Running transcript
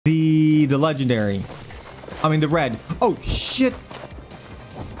the legendary. I mean the red. Oh shit.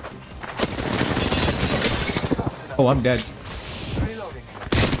 Oh, I'm dead.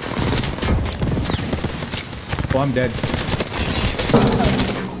 Oh, I'm dead.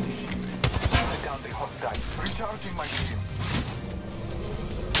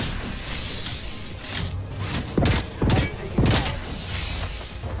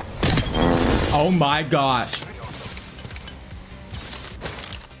 Oh my gosh.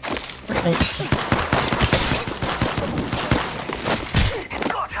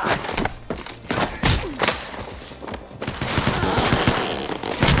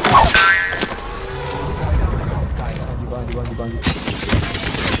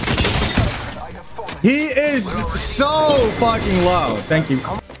 He is so fucking low. Thank you.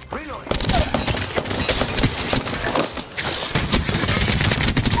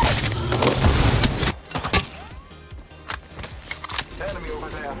 Enemy over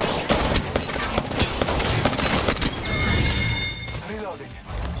there. Reloading.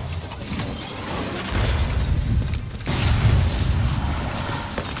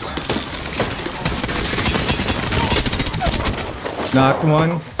 Knocked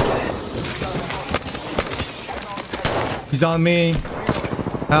one. He's on me.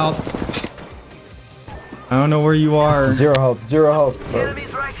 Help. I don't know where you are. Zero hope. Zero hope.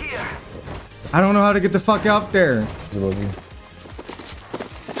 Enemies right here. I don't know how to get the fuck up there.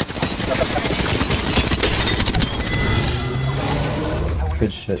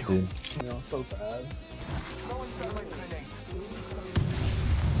 Good shit, dude. You know, so bad.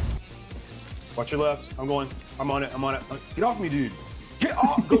 Watch your left. I'm going. I'm on it. I'm on it. Get off me, dude. Get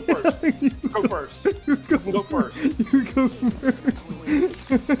off. Go first. Go first. Go first. You go first.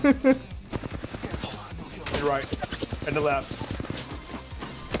 You're right. And the left.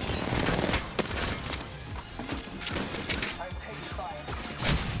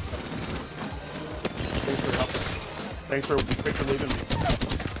 Thanks for helping. Thanks for leaving me.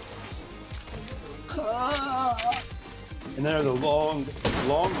 And then there's a long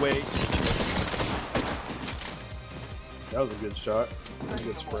wait. That was a good shot. A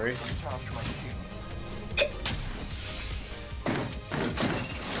good spray.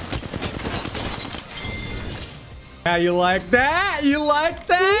 Yeah, you like that? You like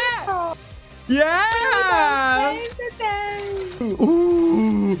that? Yeah!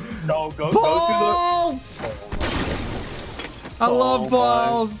 Ooh! No, go Balls! to the... I love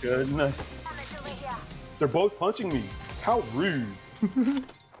balls. Goodness. They're both punching me. How rude.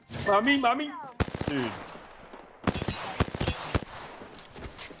 Mommy. Dude.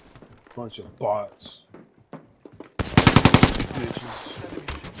 Bunch of bots. Bitches.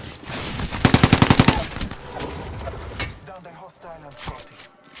 Down the hostile and spotty.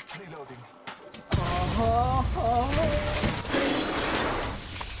 Reloading.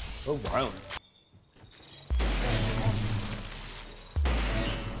 So violent.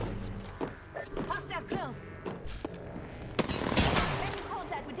 Hostile close. Making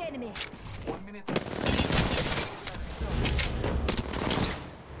contact with enemy. 1 minute.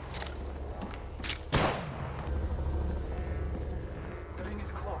 The ring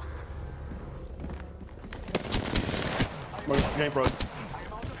is close. Game pro. I am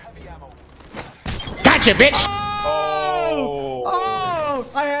out of heavy ammo. Gotcha, bitch! Oh!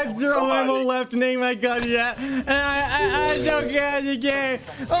 I had zero ammo left and ain't my gun yet. And I don't get it again.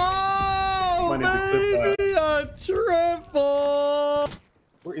 Oh, baby, a triple.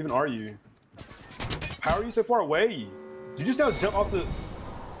 Where even are you? How are you so far away? You just now jump off the...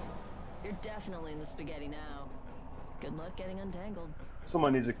 You're definitely in the spaghetti now. Good luck getting untangled.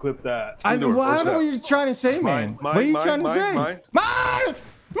 Someone needs to clip that. I don't know what you're trying to say, man. What are you trying to say? Mine!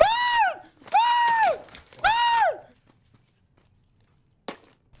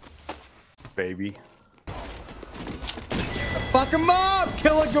 Baby. Fuck him up!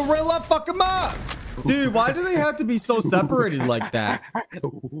 Kill a gorilla, fuck him up! Dude, why do they have to be so separated like that? I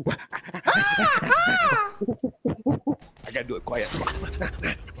gotta do it quiet.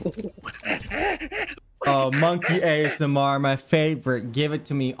 Oh, monkey ASMR, my favorite. Give it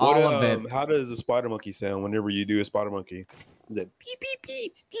to me, all of it. How does a spider monkey sound whenever you do a spider monkey? Is it beep beep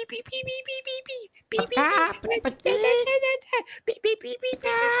beep beep beep beep beep beep beep beep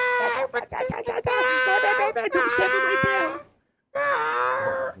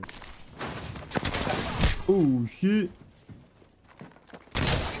Oh shit.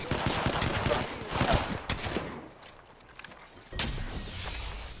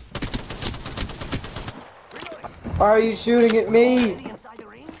 Why are you shooting at me?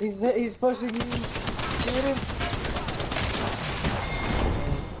 He's pushing me. Shoot him.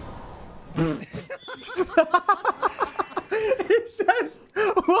 He says,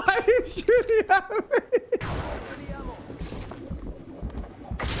 why are you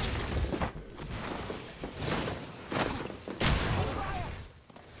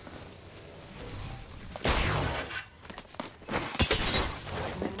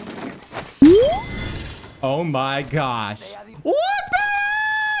Oh my gosh. What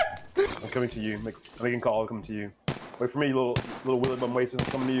the heck? I'm coming to you. I'm making call. I'm coming to you. Wait for me, little Willibum Wason. I'm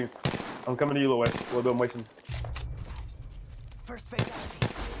coming to you. I'm coming to you, little Willibum Wason. First fatality.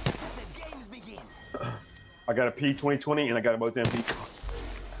 Let the games begin. I got a P2020 and I got a Mozambique.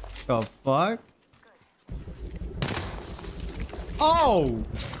 The fuck? Oh!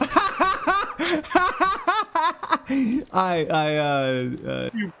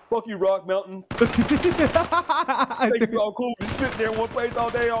 Fuck you, Rock Mountain. Think you all cool. You sit there in one place all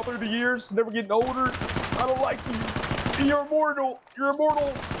day, all through the years, never getting older. I don't like you. You're immortal. You're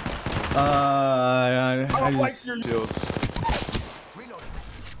immortal. I don't like your skills. Reloading.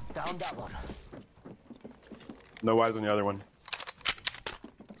 Down that one. No eyes on the other one.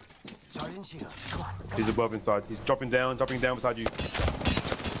 Sergeant Shields. Come on. He's above inside. He's dropping down beside you.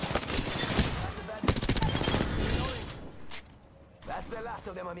 That's the last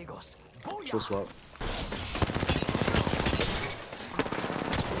of them, amigos. Chill swap.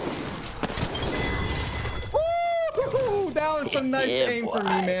 Woo! That was some nice aim for me,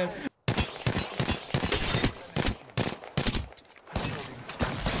 man.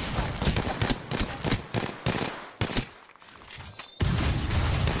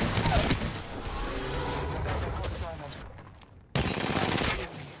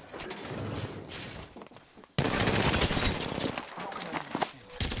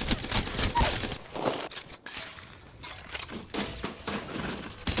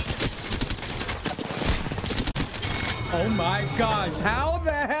 Oh my gosh, how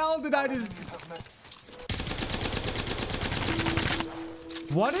the hell did I just...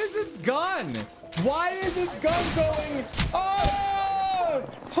 What is this gun? Why is this gun going... Oh!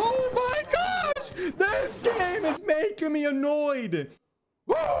 Oh my gosh! This game is making me annoyed!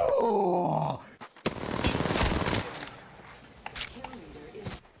 Woo!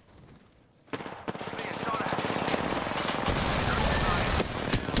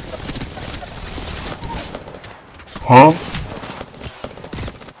 Huh?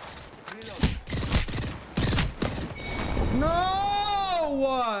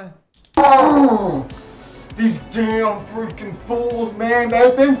 No! Oh, these damn freaking fools, man.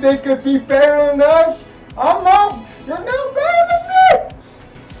 They think they could be better than us. I'm not. You're no better than me.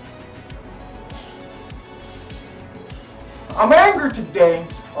 I'm angry today.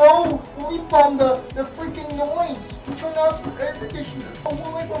 Oh, Willibum, the freaking noise. You turn off your air conditioner. Oh,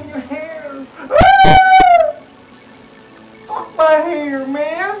 Willibum, your hair. Ah! Fuck my hair,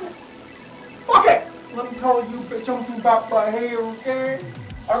 man. Fuck it. Let me tell you something about my hair, okay?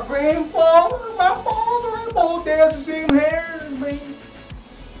 Our grandfather and my father, they both had the same hair as me.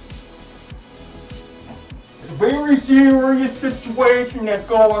 It's a very serious situation that's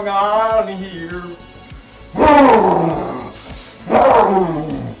going on here.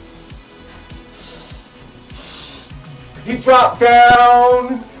 He dropped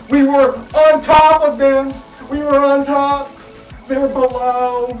down. We were on top of them. We were on top. They were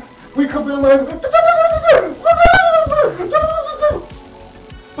below. We could be like,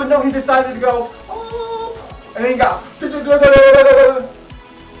 but no, he decided to go, and then he got, and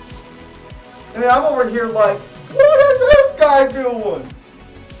then I'm over here like, what is this guy doing?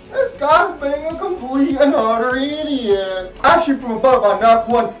 This guy's being a complete and utter idiot. I shoot from above on knock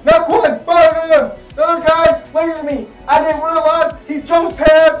one, the other guy later than me. I didn't realize he jumped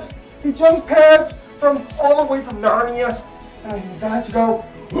pads from all the way from Narnia, and he decided to go,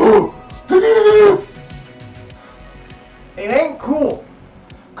 it ain't cool.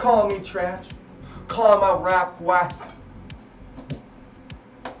 Calling me trash. Calling my rap whack.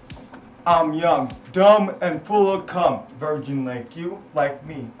 I'm young, dumb, and full of cum. Virgin like you, like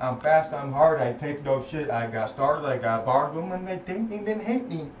me. I'm fast, I'm hard, I take no shit. I got stars, I got bars. Women, they think me, then hate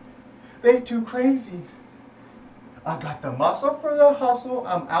me. They too crazy. I got the muscle for the hustle.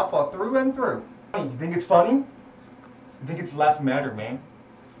 I'm alpha through and through. You think it's funny? You think it's left matter, man?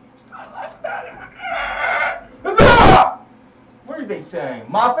 It's not left matter. What are they saying?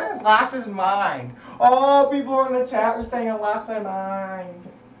 Muffins lost his mind. Oh, people are in the chat are saying I lost my mind.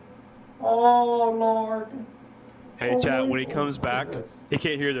 Oh, Lord. Hey, chat, when he comes back, he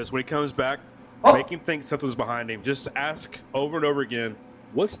can't hear this. When he comes back, make him think something's behind him. Just ask over and over again,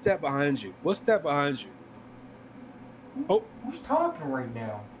 what's that behind you? What's that behind you? Oh. Who's talking right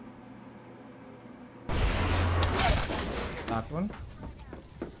now? That one?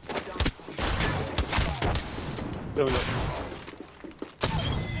 There we go.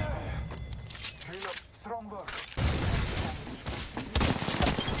 Strong work.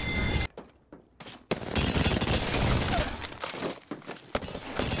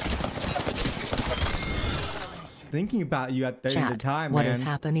 Thinking about you at the end of the time, what man. is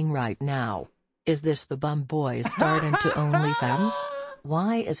happening right now? Is this the bum boy starting to OnlyFans?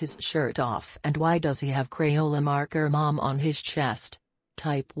 Why is his shirt off and why does he have Crayola marker mom on his chest?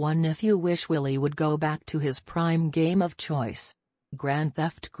 Type 1 if you wish Willie would go back to his prime game of choice. Grand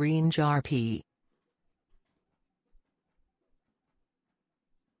Theft Green Jar P.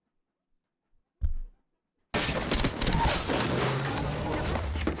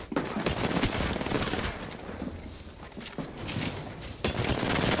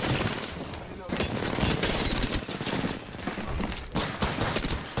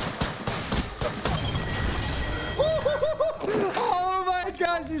 Oh my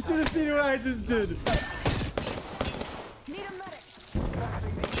gosh, you should have seen what I just did. Need a medic.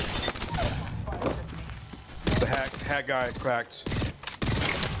 The hack guy cracked.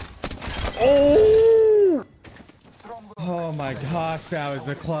 Oh! Oh my gosh, that was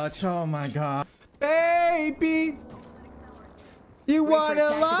the clutch. Oh my god. Baby! You wanna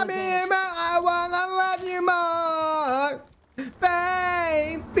love me more? I wanna love you more.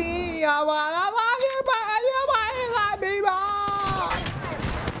 Baby, I wanna love you more. You wanna love me more.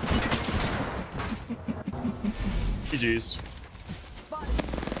 GG's.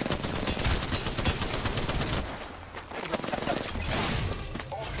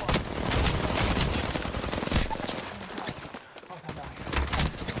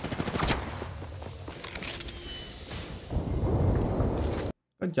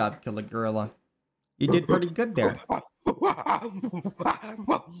 Good job, Killer Gorilla. You did pretty good there. Good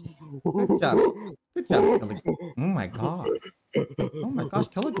job. Good job, Killer. Oh my god. Oh my gosh,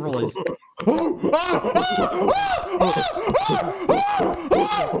 Killer Gorilla is.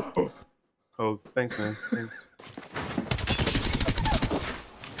 Oh, thanks, man. Thanks.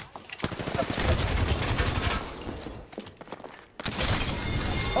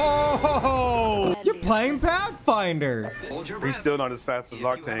 Oh, you're playing Pathfinder. He's still not as fast as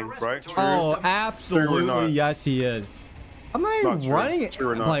Octane, right? Oh, absolutely, yes, he is. I'm not even running it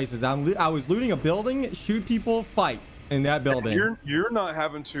places. I was looting a building, shoot people, fight in that building. You're not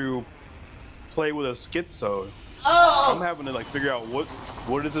having to play with a schizo. Oh. I'm having to like figure out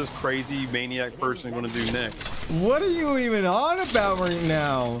what is this crazy maniac person going to do next. What are you even on about right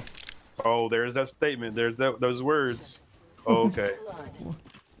now? Oh, there's that statement. There's those words. Oh, okay.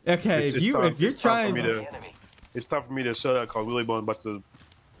 Okay, if you're trying, it's time for me to shut up. Cause Willibum about to.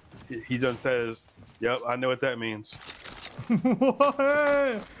 He done says, "Yep, I know what that means."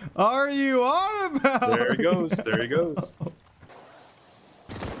 What are you on about? There he goes. There he goes.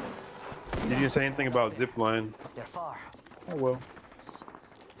 Did you say anything about zipline? They're far. Oh well.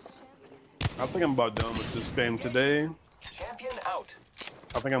 I think I'm about done with this game today. Champion out.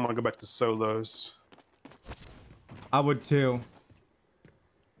 I think I'm gonna go back to solos. I would too.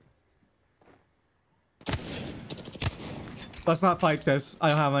 Let's not fight this. I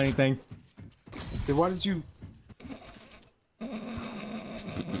don't have anything. Then why did you?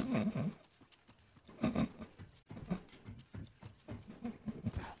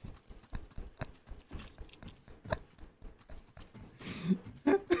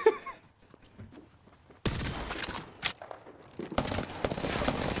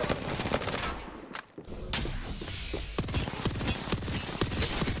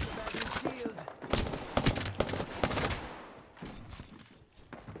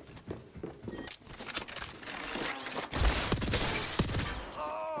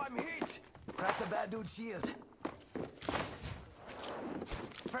 Bad dude shield.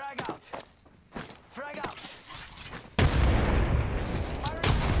 Frag out. Frag out.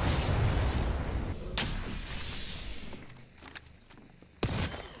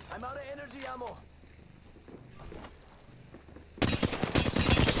 I'm out of energy ammo.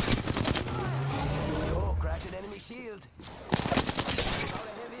 Yo, cracked an enemy shield. I'm out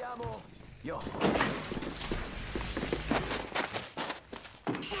of heavy ammo. Yo.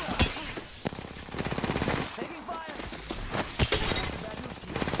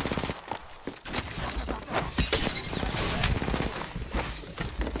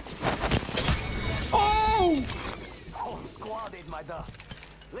 My dust.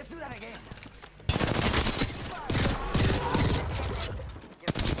 Let's do that again.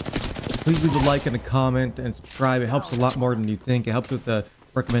 Please leave a like and a comment and subscribe. It helps a lot more than you think. It helps with the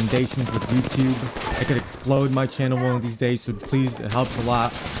recommendations with YouTube. I could explode my channel one of these days, so please, it helps a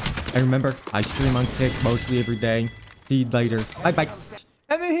lot. And remember, I stream on Kick mostly every day. See you later. Bye bye.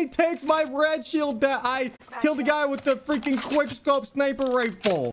 And then he takes my red shield that I killed the guy with the freaking quick scope sniper rifle.